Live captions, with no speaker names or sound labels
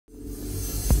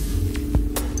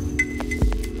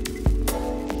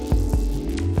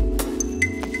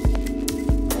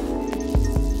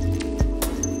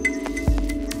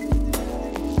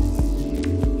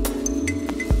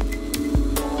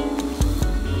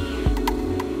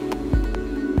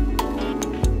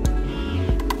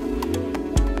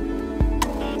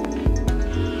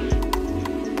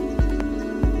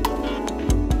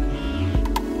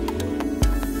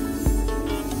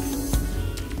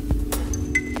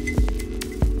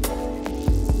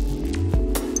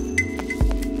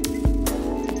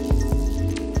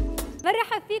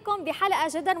اليوم بحلقه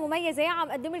جدا مميزه عم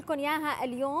اقدم لكم اياها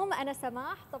اليوم. انا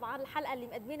سماح. طبعا الحلقه اللي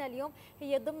مقدمينها اليوم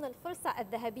هي ضمن الفرصه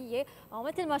الذهبيه،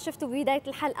 ومثل ما شفتوا ببدايه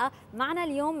الحلقه معنا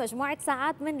اليوم مجموعه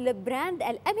ساعات من البراند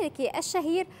الامريكي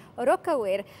الشهير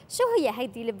روكاوير. شو هي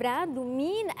هيدي البراند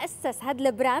ومين اسس هذا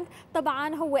البراند؟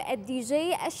 طبعا هو الدي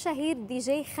جي الشهير دي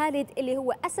جي خالد اللي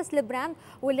هو اسس البراند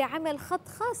واللي عمل خط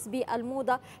خاص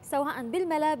بالموضه سواء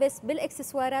بالملابس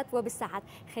بالاكسسوارات وبالساعات.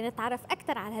 خلينا نتعرف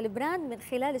اكثر على هالبراند من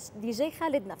خلال دي جي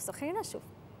خالد نفسه. خلينا نشوف.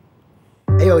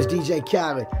 Hey yo, it's DJ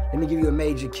Khaled. Let me give you a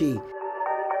major key.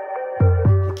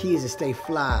 The key is to stay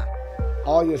fly.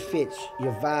 All your fits,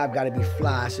 your vibe gotta be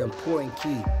fly. It's an important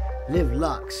key. Live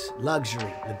lux,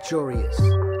 luxury, luxurious.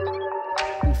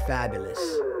 Be fabulous.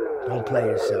 Don't play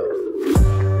yourself.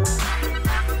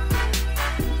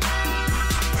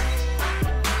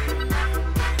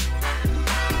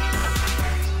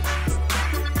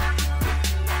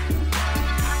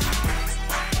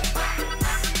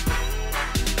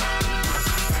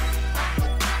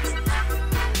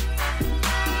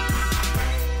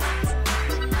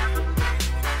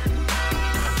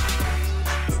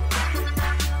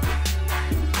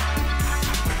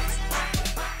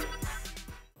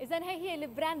 هي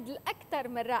البراند الاكثر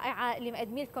من رائعه اللي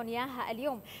مقدمين لكم اياها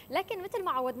اليوم، لكن مثل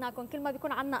ما عودناكم كل ما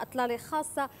بيكون عندنا اطلاله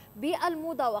خاصه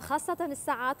بالموضه وخاصه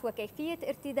الساعات وكيفيه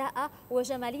ارتدائها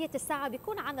وجماليه الساعه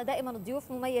بيكون عندنا دائما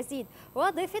ضيوف مميزين،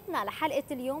 وضيفتنا لحلقه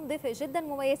اليوم ضيفه جدا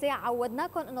مميزه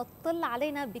عودناكم انه تطلع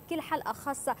علينا بكل حلقه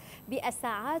خاصه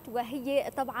بالساعات،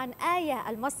 وهي طبعا آية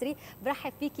المصري.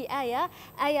 برحب فيكي آية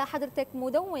حضرتك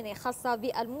مدونه خاصه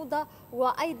بالموضه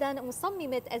وايضا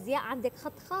مصممه ازياء، عندك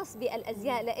خط خاص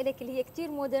بالازياء لإلك اللي هي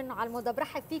كثير مودرن وعلى الموضه.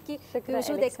 برحب فيكي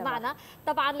بوجودك معنا.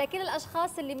 طبعا لكل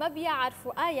الاشخاص اللي ما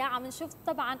بيعرفوا آية، عم نشوف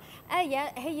طبعا آية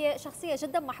هي شخصيه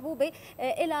جدا محبوبه،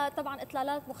 لها طبعا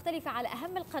اطلالات مختلفه على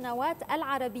اهم القنوات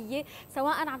العربيه،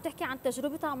 سواء عم تحكي عن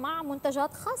تجربتها مع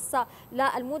منتجات خاصه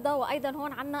للموضه، وايضا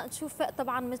هون عندنا نشوف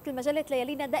طبعا مثل مجله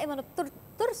ليالينا دائما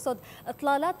بترصد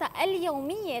اطلالاتها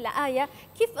اليوميه لآية،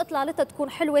 كيف اطلالتها تكون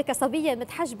حلوه كصبيه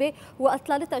متحجبه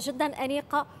واطلالتها جدا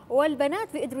انيقه،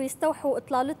 والبنات بيقدروا يستوحوا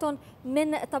اطلالتهم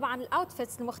من طبعا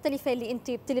الاوتفيتس المختلفه اللي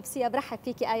انت بتلبسيها. برحب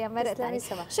فيكي آية مره ثانيه.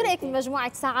 شو رايك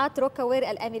بمجموعه ساعات روكاوير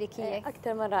الامريكيه؟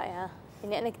 اكثر من رائعه،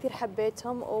 يعني انا كثير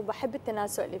حبيتهم وبحب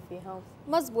التناسق اللي فيهم.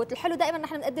 مزبوط. الحلو دائما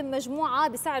نحن نقدم مجموعه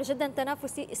بسعر جدا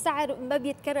تنافسي، السعر ما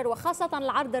بيتكرر، وخاصه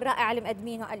العرض الرائع اللي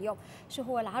مقدمينه اليوم. شو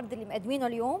هو العرض اللي مقدمينه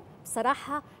اليوم؟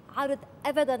 بصراحه عرض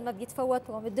ابدا ما بيتفوت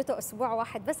ومدته اسبوع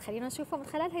واحد بس. خلينا نشوفه من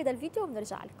خلال هذا الفيديو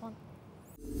وبنرجع لكم.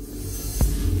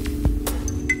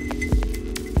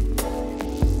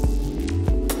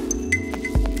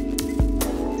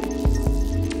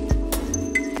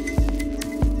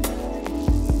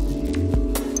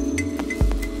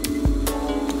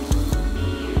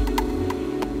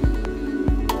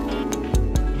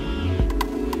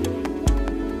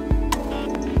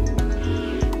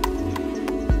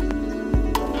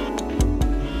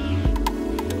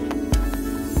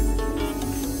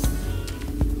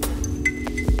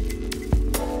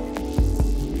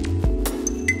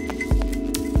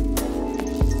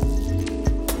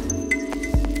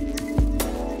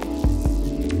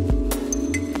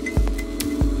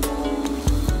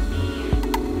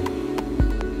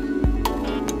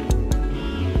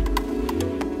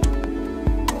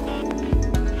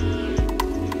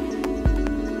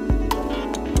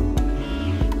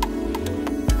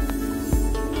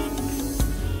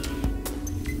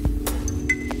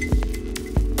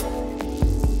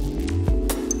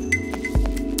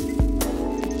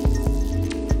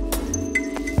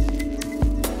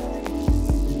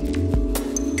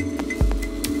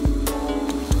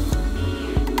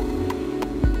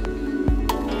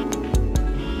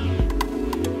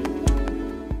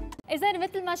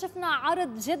 مثل ما شفنا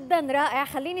عرض جدا رائع.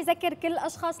 خليني اذكر كل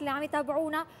الاشخاص اللي عم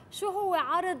يتابعونا شو هو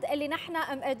عرض اللي نحن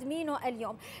مقدمينه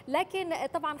اليوم، لكن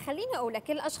طبعا خليني اقول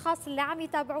لكل الاشخاص اللي عم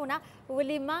يتابعونا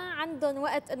واللي ما عندهم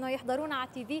وقت انه يحضرونا على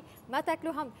التي في، ما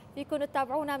تاكلوا هم، فيكم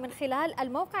تتابعونا من خلال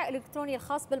الموقع الالكتروني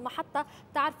الخاص بالمحطه،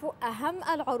 تعرفوا اهم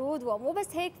العروض. ومو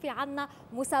بس هيك، في عنا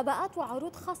مسابقات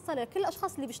وعروض خاصه لكل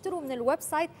الاشخاص اللي بيشتروا من الويب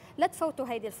سايت. لا تفوتوا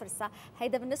هيدي الفرصه.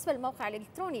 هيدا بالنسبه للموقع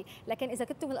الالكتروني، لكن اذا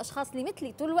كنتوا من الاشخاص اللي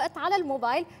مثلي طول الوقت على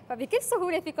الموبايل، فبكل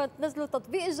سهوله فيكم تنزلوا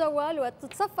تطبيق الجوال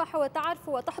وتتصفحوا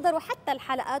وتعرفوا وتحضروا حتى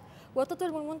الحلقات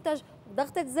وتطلبوا المنتج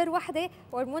بضغطة زر واحدة،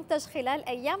 والمنتج خلال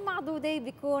أيام معدودة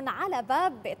بيكون على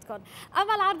باب بيتكم.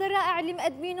 أما العرض الرائع اللي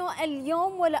مقدمينه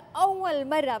اليوم ولأول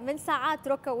مرة من ساعات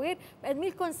روكاوير، مقدمين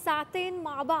لكم ساعتين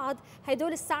مع بعض.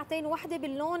 هدول الساعتين واحدة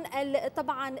باللون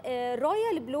طبعا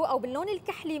رويال بلو أو باللون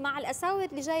الكحلي مع الأساور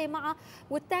اللي جاية معها،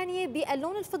 والثانية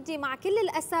باللون الفضي مع كل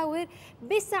الأساور،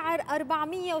 بسعر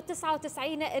 499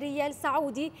 ريال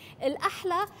سعودي.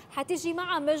 الأحلى حتيجي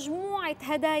معها مجموعة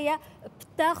هدايا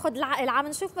بتاخد العام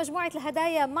نشوف مجموعة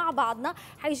الهدايا مع بعضنا.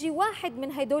 حيجي واحد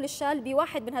من هدول الشال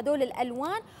بواحد من هدول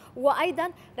الألوان،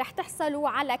 وأيضا رح تحصلوا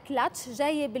على كلاتش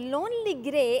جاي باللون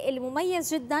الجراي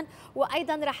المميز جدا،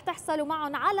 وأيضا رح تحصلوا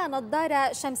معهم على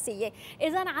نظارة شمسية.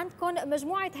 إذا عندكم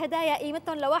مجموعة هدايا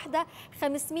قيمتهم لوحدة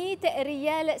 500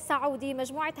 ريال سعودي،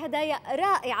 مجموعة هدايا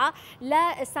رائعة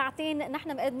لساعتين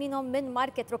نحن مقدمينهم من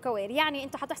ماركة روكاوير. يعني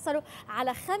انتم حتحصلوا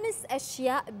على 5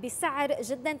 أشياء بسعر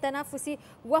جدا تنافسي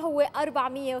وهو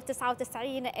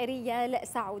 499 ريال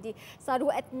سعودي. صار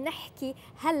وقت نحكي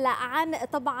هلا عن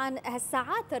طبعا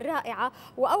هالساعات الرائعة،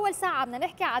 وأول ساعة بدنا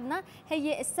نحكي عنها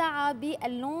هي الساعة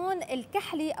باللون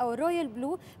الكحلي أو الرويال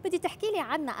بلو. بدي تحكي لي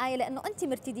عنها آية لأنه أنت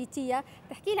مرتديتيها،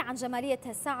 تحكي لي عن جمالية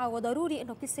هالساعة وضروري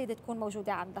إنه كل سيدة تكون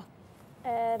موجودة عندها.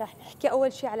 رح نحكي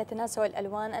أول شيء على تناسق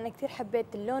الألوان. أنا كثير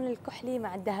حبيت اللون الكحلي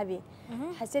مع الذهبي،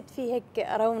 حسيت فيه هيك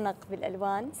رونق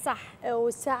بالألوان. صح.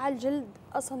 والساعة الجلد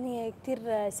أصلا هي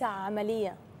كثير ساعة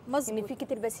عملية، مزبوط. يعني فيك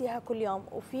تلبسيها كل يوم،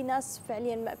 وفي ناس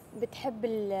فعليا بتحب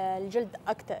الجلد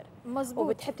أكثر. مزبوط.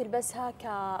 وبتحب تلبسها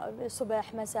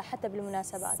كصبح مساء حتى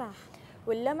بالمناسبات. صح.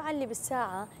 واللمعة اللي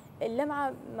بالساعة،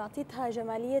 اللمعة معطيتها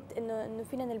جمالية إنه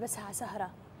فينا نلبسها على سهرة.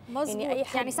 مزبوط.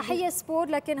 يعني صحيح سبور،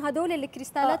 لكن هدول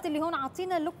الكريستالات اللي هون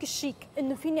عاطينا اللوك الشيك،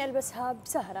 انه فيني البسها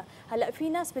بسهره. هلا في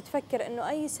ناس بتفكر انه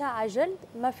اي ساعه جلد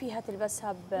ما فيها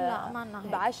تلبسها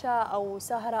بعشاء او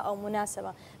سهره او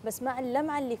مناسبه، بس مع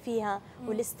اللمعه اللي فيها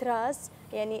والستراس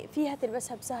يعني فيها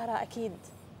تلبسها بسهره اكيد.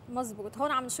 مزبوط.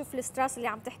 هون عم نشوف الستراس اللي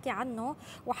عم تحكي عنه،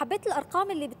 وحبيت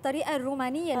الارقام اللي بالطريقه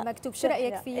الرومانيه المكتوب. شو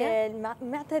رايك فيها؟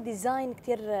 معتها ديزاين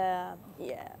كثير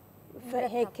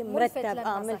هيك مرتب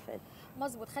ملفت.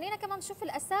 مزبوط. خلينا كمان نشوف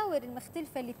الاساور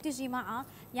المختلفه اللي بتجي معها.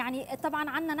 يعني طبعا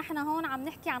عندنا نحن هون عم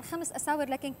نحكي عن 5 اساور،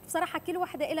 لكن بصراحه كل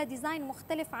وحده لها ديزاين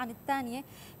مختلف عن الثانيه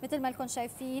مثل ما لكم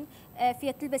شايفين.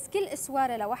 فيها تلبس كل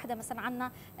اسواره لوحده. مثلا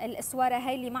عندنا الاسواره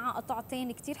هاي اللي معها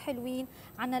قطعتين كثير حلوين،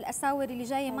 عندنا الاساور اللي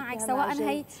جايه معك سواء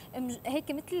هي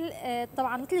هيك مثل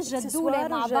طبعا مثل الجدوله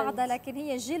مع بعضها، لكن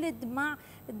هي جلد مع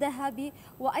ذهبي.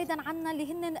 وايضا عندنا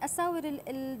اللي هن الاساور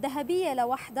الذهبيه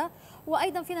لوحدها،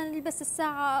 وايضا فينا نلبس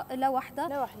الساعه لوحدها.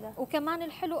 وكمان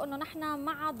الحلو انه نحن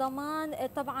مع ضمان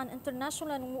طبعا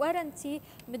انترناشونال وارنتي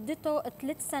مدته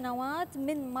 3 سنوات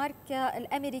من ماركه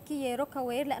الامريكيه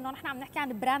روكاوير، لانه نحن عم نحكي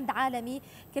عن براند عالمي،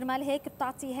 كرمال هيك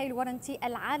بتعطي هي الوارنتي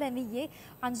العالميه.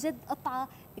 عن جد قطعه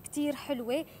كثير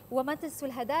حلوه. وما تنسوا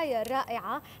الهدايا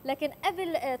الرائعه. لكن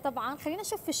قبل طبعا خلينا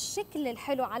نشوف الشكل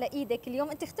الحلو على ايدك اليوم.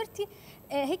 انت اخترتي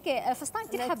هيك فستان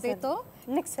كثير حبيته.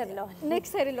 نكسر اللون.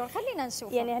 نكسر اللون. خلينا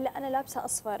نشوف. يعني هلا انا لابسه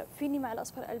اصفر، فيني مع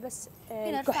الاصفر البس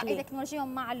فينا نرفع ايدك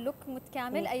نورجيهم مع اللوك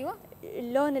متكامل. ايوه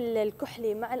اللون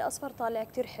الكحلي مع الاصفر طالع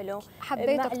كثير حلو.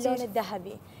 حبيته مع كتير. اللون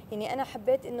الذهبي. يعني انا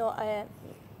حبيت انه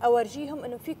اورجيهم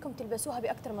انه فيكم تلبسوها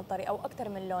باكثر من طريقه او اكثر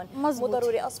من لون. مزبوط. مو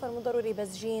ضروري اصفر، مو ضروري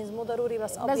بس جينز، مو ضروري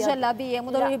بس ابيض، بس جلابيه،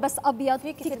 مو ضروري بس ابيض.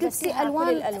 فيك تلبسي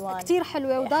الوان كثير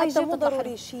حلوه وضايجه. حتى مو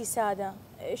ضروري شيء ساده،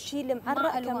 الشيء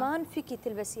المعرق كمان فيك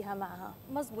تلبسيها معها.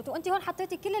 مزبوط. وانت هون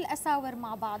حطيتي كل الاساور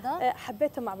مع بعضها.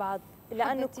 حبيتهم مع بعض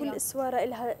لانه كل اسواره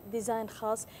لها ديزاين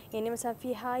خاص. يعني مثلا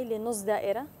في هاي اللي نص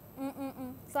دائره.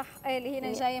 صح. اللي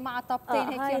هنا جايه مع طابتين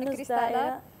هيك فيهم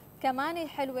كريستالات كمان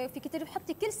حلوه. فيك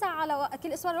تحطي كل ساعه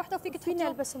كل اسوار لوحدها، وفيك تحطيهم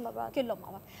نلبسهم مع بعض كلهم مع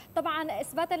بعض. طبعا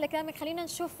اثباتا لكلامك خلينا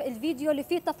نشوف الفيديو اللي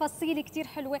فيه تفاصيل كثير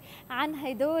حلوه عن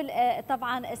هدول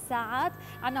طبعا الساعات.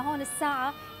 عندنا هون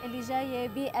الساعه اللي جايه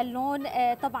باللون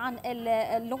طبعا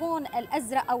اللون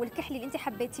الازرق او الكحلي اللي انت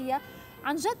حبيتيها.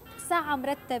 عن جد ساعة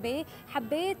مرتبة.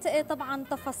 حبيت طبعا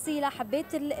تفاصيلها،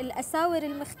 حبيت الأساور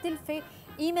المختلفة.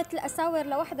 قيمة الأساور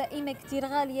لوحدها قيمة كتير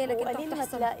غالية، لكن وقليل ما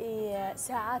تلاقي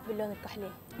ساعات باللون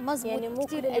الكحلي. مزبوط. يعني مو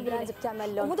كل البراندز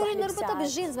بتعمل لون مو ضروري نربطها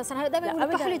بالجينز. مثلا هلا دائما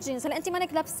بيقولوا كحلي جينز، هلا انت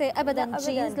مانك لابسه ابدا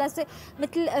جينز، لابسه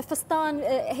مثل فستان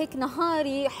هيك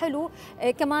نهاري حلو.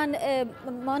 كمان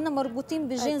ما لنا مربوطين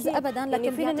بالجينز ابدا، لكن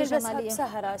يعني فينا نلبسها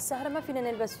بسهره. السهره ما فينا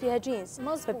نلبس فيها جينز.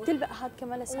 فبتلبق هذا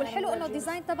كمان السهره. والحلو انه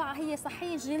الديزاين تبعها هي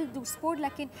صحيح جلد وسبور،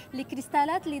 لكن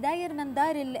الكريستالات اللي داير من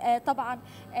دار طبعا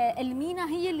المينا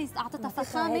هي اللي اعطتها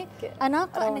فخامه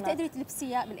اناقه انك تقدري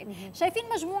تلبسيها بالليل. شايفين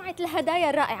مجموعه الهدايا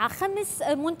الرائعه.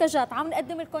 5 منتجات عم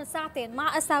نقدم لكم ساعتين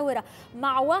مع اساوره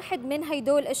مع واحد من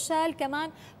هيدول الشال.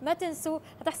 كمان ما تنسوا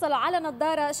هتحصلوا على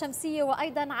نظاره شمسيه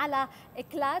وايضا على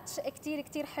كلاتش كثير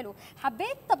كثير حلو.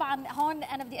 حبيت طبعا هون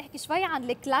انا بدي احكي شوي عن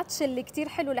الكلاتش اللي كثير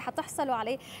حلو اللي حتحصلوا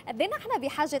عليه. قد ايه نحن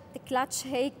بحاجه كلاتش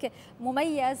هيك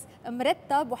مميز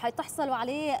مرتب وحتحصلوا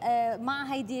عليه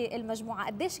مع هيدي المجموعه.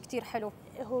 قديش كثير حلو.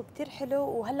 هو كثير حلو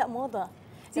وهلا موضه.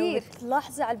 كثير.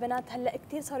 بتلاحظي على البنات هلا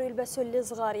كثير صاروا يلبسوا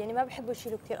الصغار، يعني ما بحبوا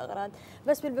يشيلوا كثير اغراض،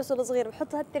 بس بيلبسوا الصغير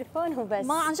بحطوا هالتليفون وبس.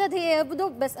 ما عن جد هي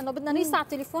بدوب بس انه بدنا نقيس على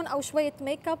التليفون او شويه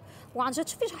ميك اب، وعن جد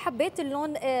شوفي حبيت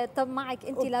اللون معك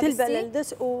انت لابسه بتلبق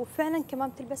للدس، وفعلا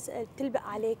كمان بتلبق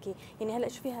عليكي، يعني هلا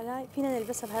شوفي هلا فينا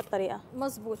نلبسها بهي الطريقه.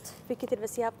 مزبوط. فيك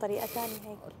تلبسيها بطريقه ثانيه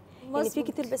هيك، مزبوط. يعني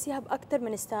فيك تلبسيها باكثر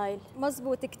من ستايل.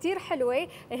 مزبوط، كثير حلوه،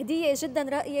 هديه جدا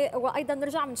راقيه. وايضا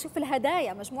نرجع بنشوف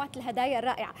الهدايا، مجموعه الهدايا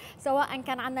الرائعه، سواء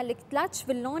كان عندنا الكلاتش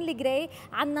باللون الجراي،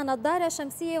 عندنا نظاره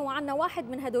شمسيه، وعندنا واحد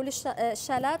من هدول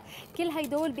الشالات، كل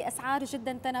هدول باسعار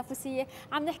جدا تنافسيه.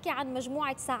 عم نحكي عن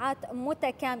مجموعه ساعات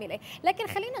متكامله. لكن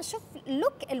خلينا نشوف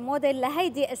لوك الموديل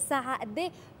لهيدي الساعه قد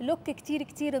ايه لوك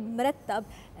كثير مرتب.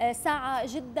 ساعه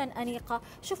جدا انيقه.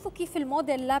 شوفوا كيف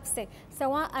الموديل لابسه،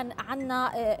 سواء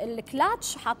عندنا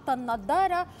الكلاتش، حاطه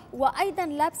النظاره، وايضا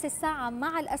لابسه الساعه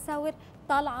مع الاساور،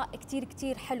 طالعه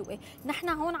كثير حلوه. نحن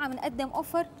هون عم نقدم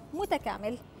اوفر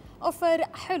متكامل، اوفر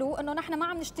حلو، انه نحن ما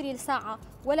عم نشتري الساعه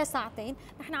ولا ساعتين،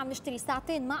 نحن عم نشتري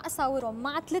ساعتين مع اساورهم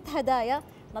مع 3 هدايا،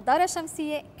 نظاره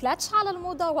شمسيه، كلاتش على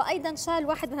الموضه، وايضا شال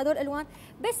واحد من هدول الالوان،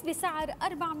 بس بسعر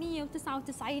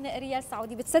 499 ريال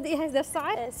سعودي. بتصدقي هذا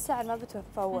السعر؟ السعر ما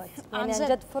بتفوت، يعني عن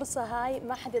جد فرصه هاي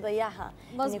ما حد يضيعها.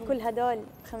 يعني كل هدول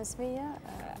 500.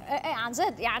 ايه عن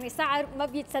جد، يعني سعر ما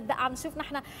بيتصدق. عم نشوف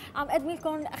نحن عم نقدم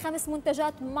لكم 5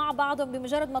 منتجات مع بعضهم،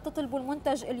 بمجرد ما تطلبوا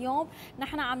المنتج اليوم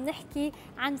نحن عم نحكي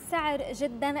عن سعر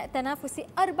جدا تنافسي،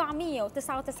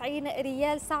 499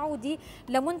 ريال سعودي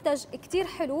لمنتج كثير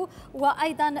حلو.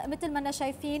 وايضا مثل ما احنا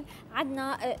شايفين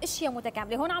عندنا اشياء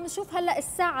متكامله. هون عم نشوف هلا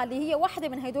الساعه اللي هي واحده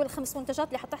من هدول ال5 منتجات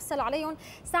اللي حتحصلوا عليهم،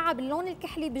 ساعه باللون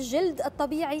الكحلي بالجلد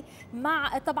الطبيعي،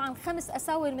 مع طبعا 5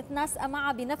 اساور متناسقه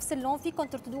معها بنفس اللون، فيكم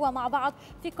ترتدوها مع بعض،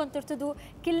 فيكم ترتدوا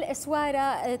كل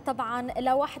اسواره طبعا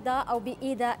لوحدها او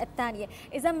بايدها الثانيه.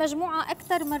 اذا مجموعه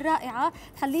اكثر من رائعه.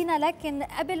 خلينا لكن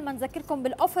قبل ما نذكركم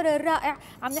بالاوفر الرائع،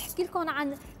 عم نحكي لكم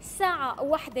عن ساعه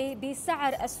واحده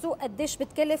بسعر السوق قديش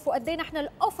بتكلف، وقد ايه نحن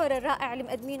الاوفر الرائع اللي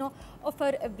مقدمينه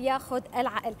اوفر بياخذ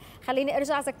العقل. خليني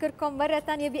ارجع اذكركم مره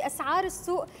ثانيه باسعار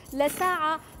السوق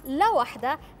لساعه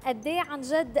لوحده، قد ايه عن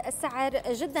جد سعر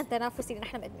جدا تنافسي اللي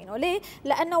نحن مقدمينه. ليه؟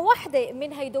 لانه وحده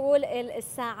من هدول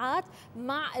الساعات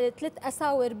مع 3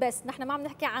 اساور بس، نحن ما عم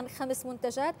نحكي عن 5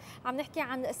 منتجات، عم نحكي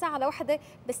عن ساعه لوحده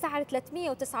بسعر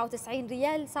 399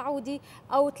 ريال سعودي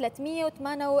او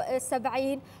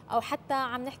 378، او حتى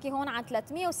عم نحكي هون عن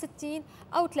 360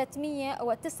 او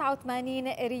 389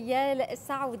 ريال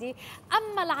سعودي.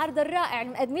 اما العرض الرائع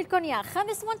اللي مقدمين لكم اياه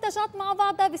 5 منتجات مع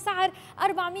بعضها بسعر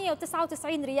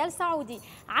 499 ريال سعودي.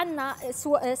 عندنا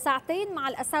ساعتين مع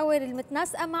الاساور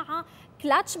المتناسقه معها،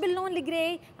 كلاتش باللون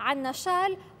الجراي، عندنا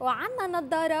شال، وعندنا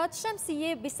نظارات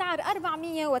شمسيه بسعر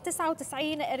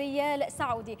 499 ريال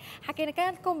سعودي.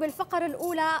 حكينا لكم بالفقره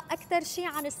الاولى اكثر شيء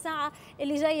عن الساعه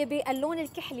اللي جايه باللون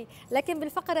الكحلي، لكن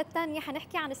بالفقره الثانيه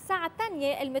حنحكي عن الساعه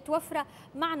الثانيه المتوفره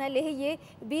معنا اللي هي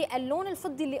باللون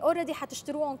الفضي، اللي اوريدي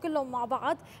حتشتروهم كلهم مع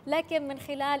بعض، لكن من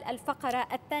خلال الفقره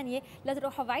الثانيه. لا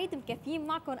تروحوا بعيد، مكفيين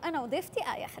معكم انا وضيفتي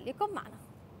آية، خليكم معنا.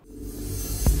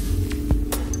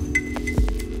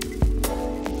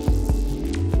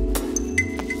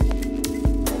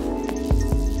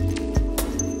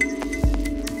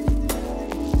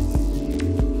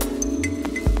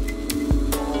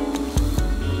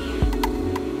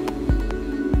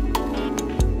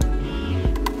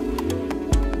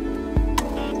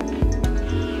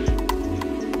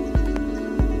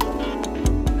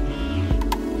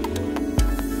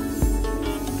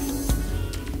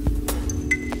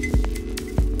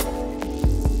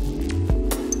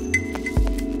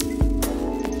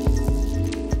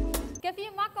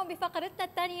 بفقرتنا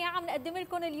الثانية عم نقدم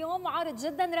لكم اليوم عرض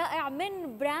جدا رائع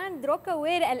من براند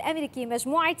روكاوير الأمريكي،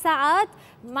 مجموعة ساعات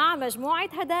مع مجموعة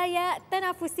هدايا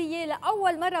تنافسية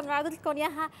لأول مرة بنعرض لكم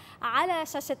إياها على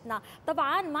شاشتنا.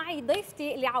 طبعا معي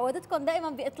ضيفتي اللي عودتكم دائما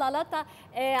بإطلالاتها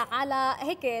على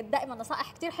هيك دائما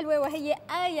نصائح كثير حلوة، وهي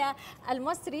آية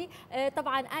المصري.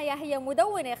 طبعا آية هي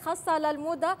مدونة خاصة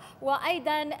للموضة،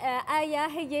 وأيضا آية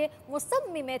هي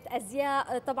مصممة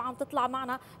أزياء طبعا تطلع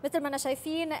معنا مثل ما أنا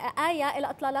شايفين. آية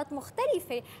الإطلالات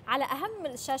مختلفة على أهم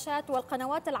الشاشات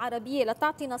والقنوات العربية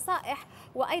لتعطي نصائح،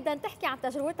 وأيضا تحكي عن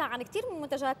تجربتها عن كثير من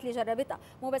المنتجات اللي جربتها.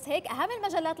 مو بس هيك، أهم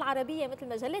المجلات العربية مثل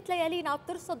مجلة ليالينا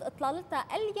بترصد إطلالتها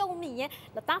اليومية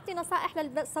لتعطي نصائح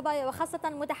للصبايا وخاصة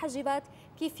المتحجبات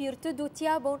كيف يرتدوا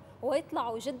ثيابهم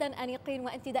ويطلعوا جدا أنيقين،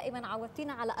 وأنت دائما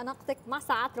عودتينا على أناقتك مع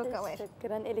ساعات روكاوير.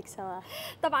 شكرا لك سماح.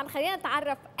 طبعا خلينا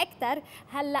نتعرف أكثر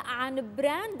هلا عن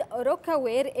براند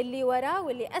روكاوير اللي وراه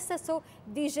واللي أسسه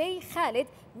دي جي خالد.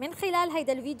 من خلال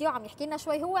هيدا الفيديو عم يحكي لنا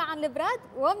شوي هو عن البراند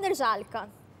وبنرجع لكم.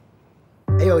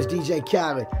 Hey yo, it's DJ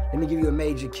Khaled. Let me give you a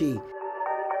major key.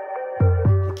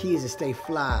 key is to stay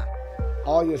fly.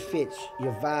 All your fits,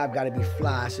 your vibe gotta be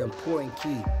fly. It's an important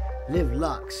key. Live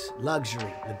lux,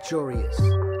 luxury, luxurious.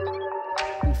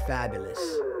 Be fabulous.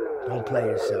 Don't play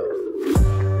yourself.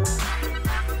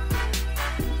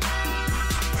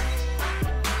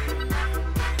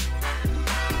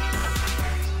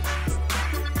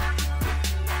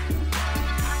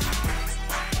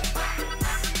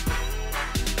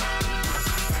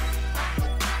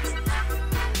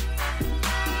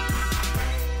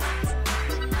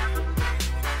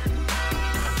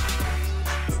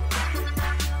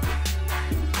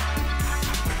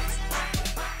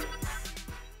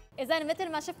 إذا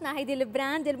مثل ما شفنا هيدي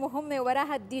البراند المهمة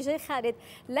وراها الدي جي خالد،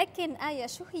 لكن آية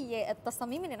شو هي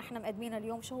التصاميم اللي نحن مقدمينها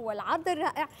اليوم؟ شو هو العرض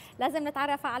الرائع؟ لازم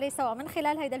نتعرف عليه سوا من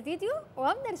خلال هيدا الفيديو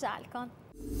وبنرجع لكم.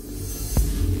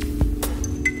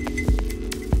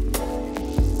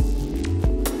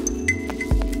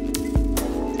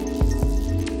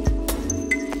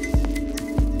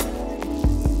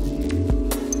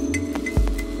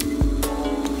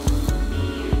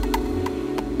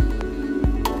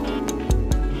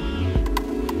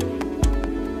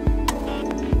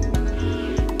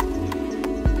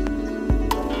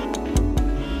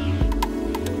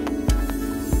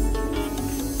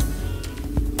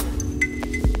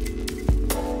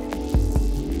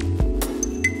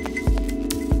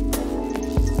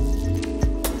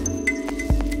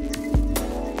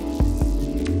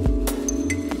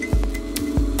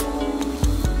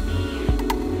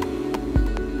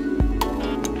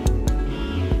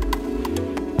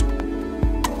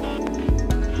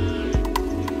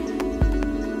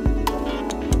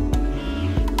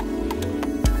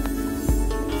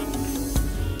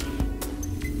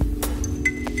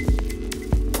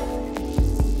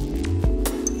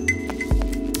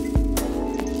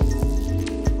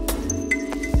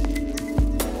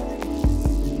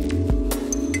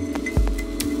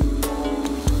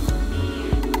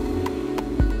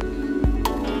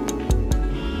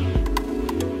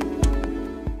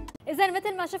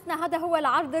 مثل ما شفنا هذا هو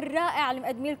العرض الرائع اللي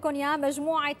مقدمين لكم اياه،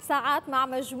 مجموعه ساعات مع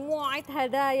مجموعه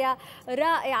هدايا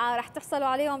رائعه رح تحصلوا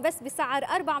عليهم بس بسعر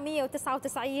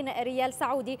 499 ريال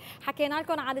سعودي. حكينا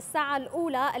لكم عن الساعه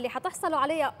الاولى اللي حتحصلوا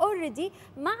عليها اوريدي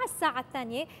مع الساعه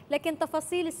الثانيه، لكن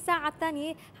تفاصيل الساعه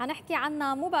الثانيه حنحكي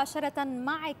عنها مباشره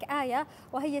معك آية،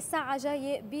 وهي الساعه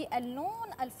جايه باللون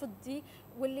الفضي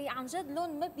واللي عن جد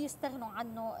لون ما بيستغنوا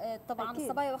عنه طبعا أكيد.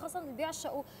 الصبايا وخاصه اللي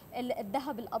بيعشقوا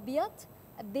الذهب الابيض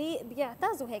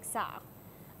بيعتازوا هيك ساعة.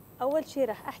 أول شيء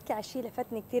رح أحكي على شيء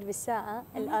لفتني كثير بالساعة،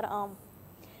 الأرقام.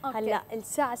 هلا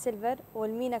الساعة سيلفر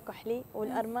والمينا كحلي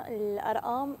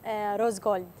والأرقام روز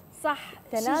جولد. صح،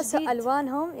 تناسق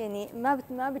الوانهم يعني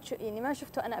ما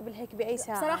شفته انا قبل هيك باي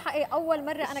ساعه بصراحه. ايه اول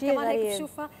مره انا كمان هيك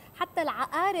بشوفها، حتى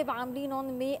العقارب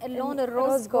عاملينهم باللون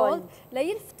الروز جولد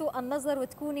ليلفتوا النظر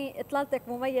وتكوني اطلالتك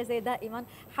مميزه دائما.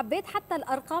 حبيت حتى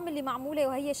الارقام اللي معموله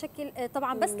وهي شكل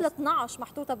طبعا بس ل 12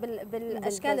 محطوطه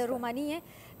بالاشكال الرومانيه،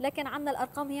 لكن عندنا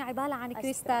الارقام هي عباره عن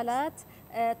كريستالات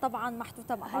طبعا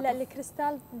محطوطه مع هلا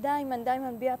الكريستال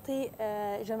دائما بيعطي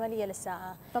جماليه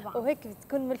للساعه طبعا، وهيك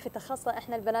بتكون ملفته، خاصه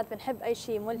احنا البنات بنحب اي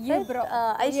شيء ملفت،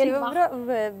 اي شيء يبرق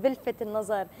بلفت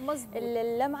النظر. مزبوط.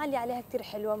 اللمعه اللي عليها كثير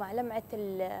حلوه مع لمعه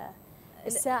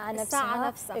الساعة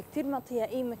نفسها كثير معطيها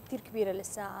قيمة كثير كبيرة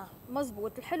للساعة.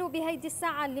 مزبوط. الحلو بهيدي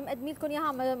الساعة اللي مقدمين لكم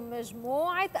اياها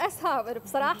مجموعة اساور،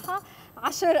 بصراحة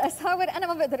 10 اساور انا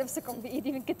ما بقدر امسكهم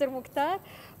بايدي من كثر مو كتار،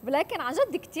 ولكن عن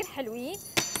جد كثير حلوين.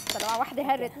 طبعا واحدة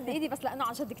هرت من ايدي بس لانه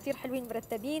عن جد كثير حلوين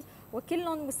مرتبين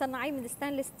وكلهم مصنعين من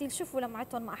الستانلس ستيل. شوفوا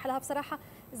لمعتهم ما احلاها بصراحة.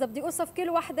 اذا بدي اوصف كل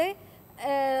وحدة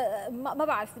ما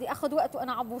بعرف، بدي اخذ وقت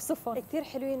وانا عم بوصفهم. كثير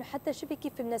حلوين، وحتى شوفي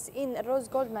كيف منسقين الروز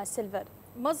جولد مع السيلفر.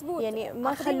 مزبوط، يعني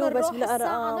ما خلوه بس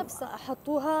بالارقام،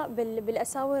 حطوها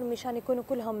بالاساور مشان يكونوا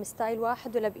كلهم ستايل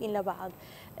واحد ولابقين لبعض.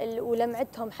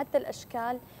 ولمعتهم حتى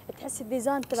الاشكال، تحس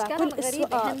الديزاين تبع كل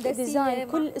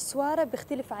ديزاين كل اسواره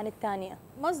بيختلف عن الثانيه.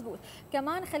 مزبوط.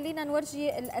 كمان خلينا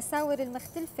نورجي الاساور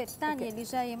المختلفه الثانيه اللي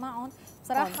جايه معهم.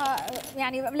 بصراحه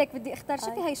يعني بقول لك بدي اختار.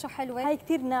 شوفي هي شو حلوه، هاي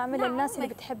كثير ناعمه للناس اللي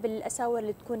بتحب الاساور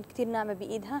اللي تكون كثير ناعمه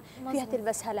بايدها. فيها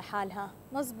تلبسها لحالها.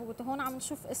 مزبوط. هون عم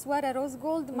نشوف اسواره روز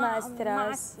جولد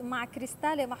مع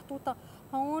كريستاله محطوطه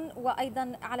هون،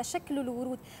 وايضا على شكل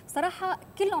الورود. بصراحه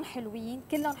كلهم حلوين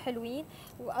كلهم حلوين.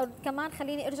 وكمان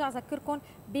خليني ارجع اذكركم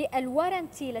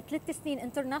بالوارنتي ل3 سنين،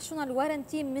 انترناشونال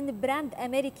وارنتي من براند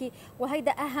امريكي،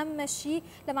 وهيدا اهم شيء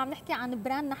لما عم نحكي عن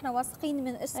براند نحن واثقين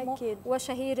من اسمه أكيد.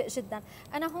 وشهير جدا.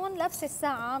 انا هون لابسه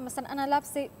الساعه، مثلا انا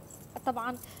لابسه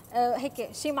طبعا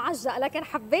هيك شيء معجق، لكن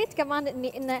حبيت كمان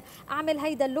اني اعمل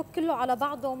هيدا اللوك كله على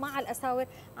بعضه مع الاساور،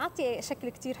 عطي شكل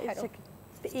كثير حلو.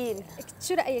 ثقيل.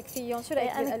 شو رايك فيهم؟ شو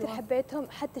رايك انا كثير حبيتهم.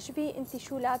 حتى شوفي انت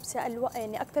شو لابسه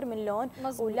يعني اكثر من لون.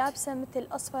 مزبوط. ولابسه مثل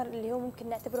اصفر اللي هو ممكن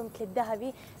نعتبره مثل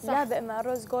الذهبي، لابق مع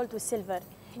الروز جولد والسيلفر.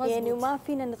 مزبوط. يعني وما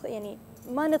فينا يعني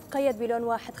ما نتقيد بلون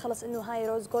واحد، خلص انه هاي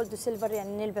روز جولد وسيلفر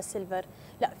يعني نلبس سيلفر،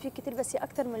 لا فيك تلبسي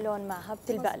اكثر من لون معها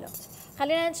بتلبق له.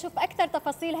 خلينا نشوف اكثر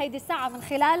تفاصيل هيدي الساعه من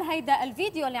خلال هيدا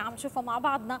الفيديو اللي عم نشوفه مع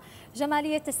بعضنا.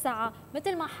 جماليه الساعه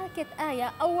مثل ما حكت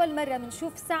آية، اول مره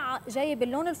بنشوف ساعه جايه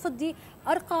باللون الفضي،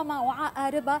 ارقامها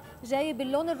وعقاربها جايه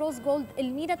باللون الروز جولد،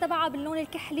 المينا تبعها باللون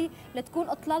الكحلي، لتكون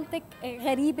اطلالتك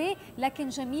غريبه لكن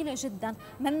جميله جدا،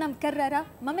 منا مكرره،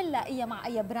 ما بنلاقيها مع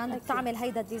اي براند بتعمل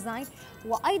هيدا الديزاين.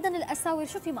 وايضا الاساور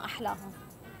شوفي ما احلاهم،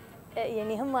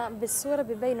 يعني هم بالصوره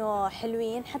ببينوا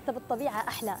حلوين، حتى بالطبيعه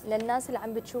احلى للناس اللي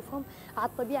عم بتشوفهم على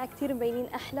الطبيعه كثير مبينين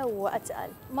احلى واتقل.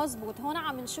 مزبوط. هون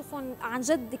عم نشوفهم عن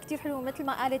جد كثير حلو، مثل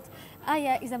ما قالت آية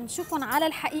اذا بنشوفهم على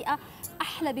الحقيقه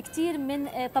احلى بكثير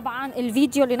من طبعا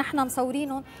الفيديو اللي نحن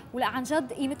مصورينهم، ولا عن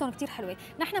جد قيمتهم كثير حلوه.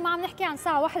 نحن ما عم نحكي عن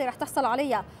ساعه واحده رح تحصل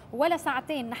عليها ولا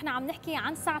ساعتين، نحن عم نحكي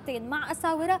عن ساعتين مع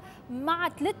اساوره مع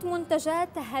 3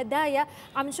 منتجات هدايا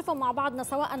عم نشوفهم مع بعضنا،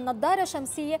 سواء نظاره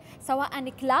شمسيه، سواء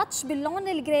كلاتش باللون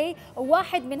الجراي،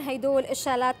 وواحد من هيدول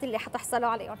الشالات اللي حتحصلوا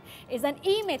عليهم. اذا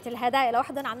قيمه الهدايا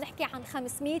لوحدهم عم نحكي عن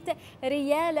 500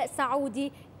 ريال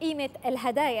سعودي قيمه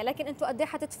الهدايا، لكن انتم قد ايه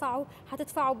حتدفعوا؟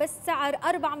 حتدفعوا بس سعر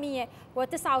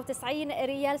 499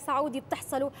 ريال سعودي،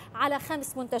 بتحصلوا على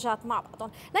 5 منتجات مع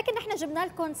بعضهم. لكن نحن جبنا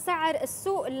لكم سعر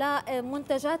السوق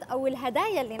لمنتجات او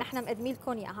الهدايا اللي نحن مقدمين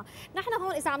لكم اياها. نحن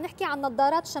هون اذا عم نحكي عن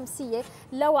نظارات شمسيه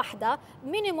لوحدها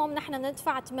مينيموم نحن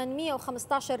بندفع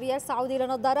 815 ريال سعودي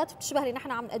لنظارات بتشبه اللي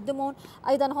نحن عم نقدمهم.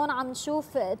 ايضا هون عم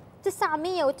نشوف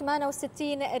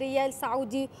 968 ريال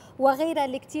سعودي وغيرها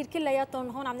اللي كثير، كلياتهم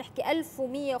هون عم نحكي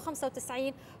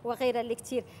 1195 وغيرها اللي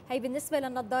كثير. هي بالنسبه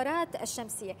للنظارات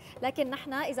الشمسيه. لكن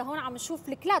نحن اذا هون عم نشوف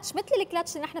الكلاتش، مثل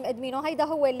الكلاتش اللي نحن مقدمينه، هيدا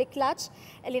هو الكلاتش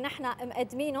اللي نحن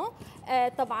مقدمينه.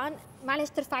 طبعا معلش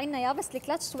ترفعي لنا اياه، بس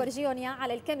الكلاتش تورجيهم اياه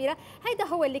على الكاميرا. هيدا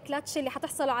هو الكلاتش اللي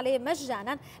حتحصلوا عليه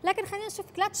مجانا، لكن خلينا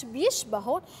نشوف كلاتش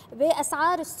بيشبهه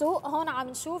باسعار السوق. هون عم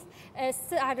نشوف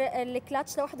سعر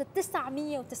الكلاتش لوحده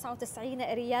 999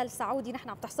 ريال سعودي، نحن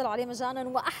عم تحصلوا عليه مجانا.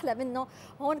 واحلى منه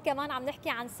هون كمان عم نحكي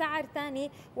عن سعر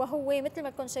ثاني، وهو مثل ما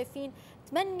كنتم شايفين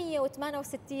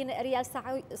 868 ريال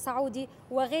سعودي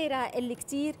وغيرها اللي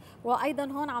كثير. وايضا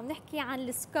هون عم نحكي عن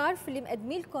السكارف اللي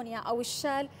مقدمين لكم اياه او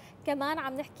الشال، كمان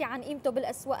عم نحكي عن قيمته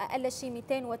بالاسواق اقل شيء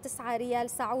 209 ريال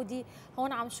سعودي.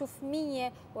 هون عم نشوف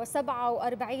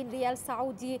 147 ريال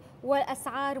سعودي،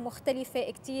 والاسعار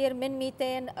مختلفه كثير من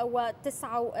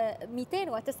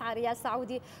 209 ريال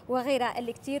سعودي وغيرها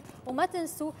اللي كثير. وما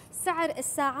تنسوا سعر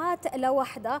الساعات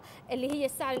لوحدها اللي هي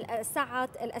سعر الساعات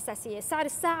الاساسيه، سعر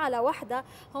الساعه لوحدها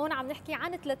هون عم نحكي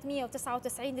عن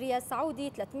 399 ريال سعودي،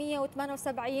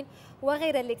 378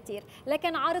 وغيرها اللي كثير.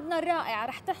 لكن عرضنا الرائع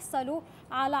رح تحصلوا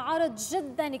على عرض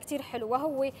جدا كثير حلو،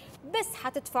 وهو بس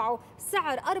حتدفعوا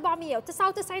سعر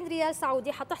 499 ريال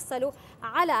سعودي، حتحصلوا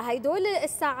على هيدول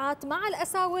الساعات مع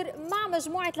الاساور مع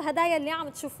مجموعه الهدايا اللي عم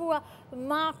تشوفوها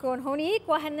معكم هونيك،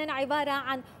 وهن عباره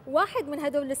عن واحد من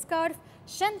هدول السكارف،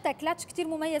 شنطه كلاتش كثير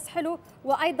مميز حلو،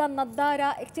 وايضا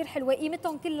نظاره كثير حلوه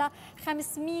قيمتهم كلها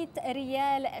 500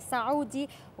 ريال سعودي.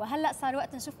 وهلا صار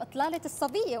وقت نشوف اطلاله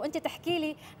الصبيه، وانت تحكي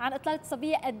لي عن اطلاله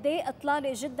الصبيه قد ايه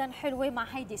اطلاله جدا حلوه مع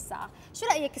هيدي الساعه. شو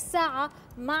رايك الساعه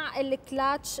مع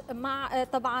الكلاتش مع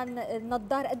طبعا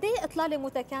النظاره، قد ايه اطلاله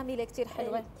متكامله كثير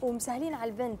حلوه ومسهلين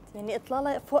على البنت، يعني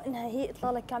اطلاله فوق انها هي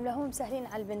اطلاله كامله، هم مسهلين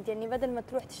على البنت، يعني بدل ما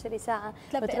تروح تشتري ساعه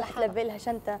وتروح تلبي لها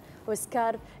شنطه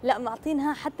وسكارف، لا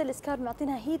معطينها حتى السكارف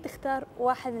معطينها هي تختار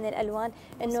واحد من الالوان،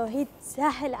 انه هي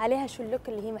تسهل عليها شو اللوك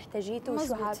اللي هي محتاجيته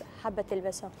وشو حابه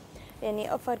تلبسه.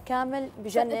 يعني اوفر كامل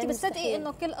بجنن. انت بتصدقي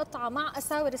انه كل قطعه مع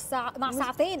اساور الساعه مع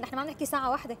ساعتين، نحن ما عم نحكي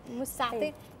ساعه واحده،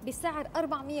 ساعتين بسعر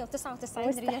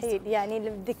 499 ريال. مستحيل، يعني اللي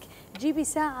بدك تجيبي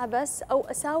ساعه بس او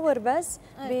اساور بس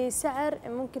بسعر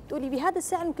ممكن تقولي بهذا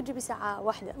السعر ممكن تجيبي ساعه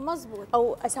واحده. مزبوط.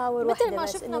 او اساور واحده مثل ما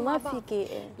بس، شفنا ما مع فيكي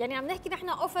يعني عم نحكي نحن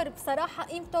اوفر بصراحه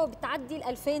قيمته بتعدي ال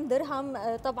 2000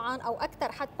 درهم طبعا او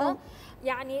اكثر حتى.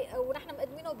 يعني ونحن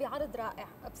مقدمينه بعرض رائع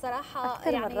بصراحه،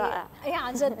 أكثر يعني من رائع. اي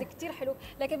عن جد كثير حلو.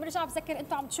 لكن برجع بذكر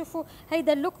انتم عم تشوفوا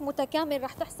هيدا اللوك متكامل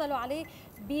رح تحصلوا عليه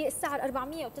بسعر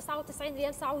 499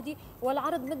 ريال سعودي،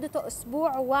 والعرض مدته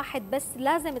اسبوع واحد بس.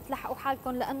 لازم تلحقوا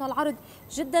حالكم لانه العرض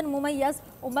جدا مميز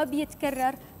وما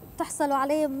بيتكرر. تحصلوا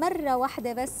عليه مرة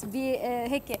واحدة بس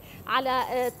هيك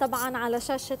على طبعا على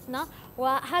شاشتنا.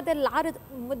 وهذا العرض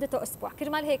مدته اسبوع،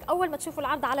 كرمال هيك اول ما تشوفوا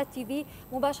العرض على التي في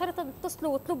مباشره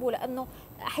اتصلوا واطلبوا، لانه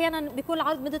احيانا بيكون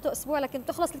العرض مدته اسبوع لكن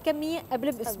بتخلص الكميه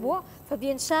قبل باسبوع،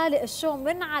 فبينشال الشو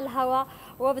من على الهواء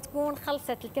وبتكون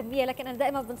خلصت الكميه. لكن انا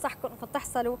دائما بنصحكم انكم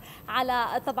تحصلوا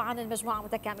على طبعا المجموعه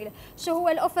متكامله. شو هو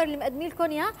الاوفر اللي مقدمين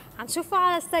لكم اياه؟ حنشوفه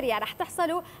على السريع. رح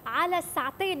تحصلوا على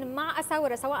ساعتين مع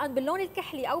اساوره سواء باللون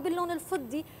الكحلي او باللون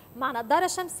الفضي، مع نظاره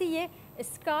شمسيه،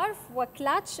 سكارف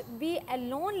وكلاتش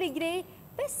باللون الجراي،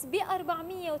 بس ب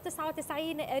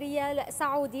 499 ريال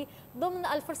سعودي ضمن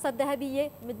الفرصة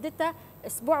الذهبية، مدتها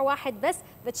اسبوع واحد بس.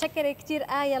 بتشكر كثير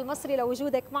آية المصري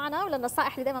لوجودك معنا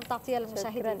وللنصائح اللي دائما بتعطيها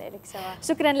للمشاهدين. شكرا لك سماح.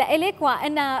 شكرا لك.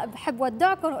 وانا بحب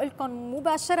ودعكم واقول لكم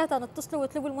مباشرة اتصلوا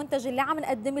واطلبوا المنتج اللي عم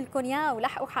نقدم لكم اياه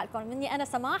ولحقوا حالكم. مني انا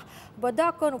سماح،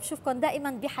 بودعكم وبشوفكم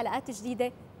دائما بحلقات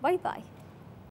جديدة. باي باي.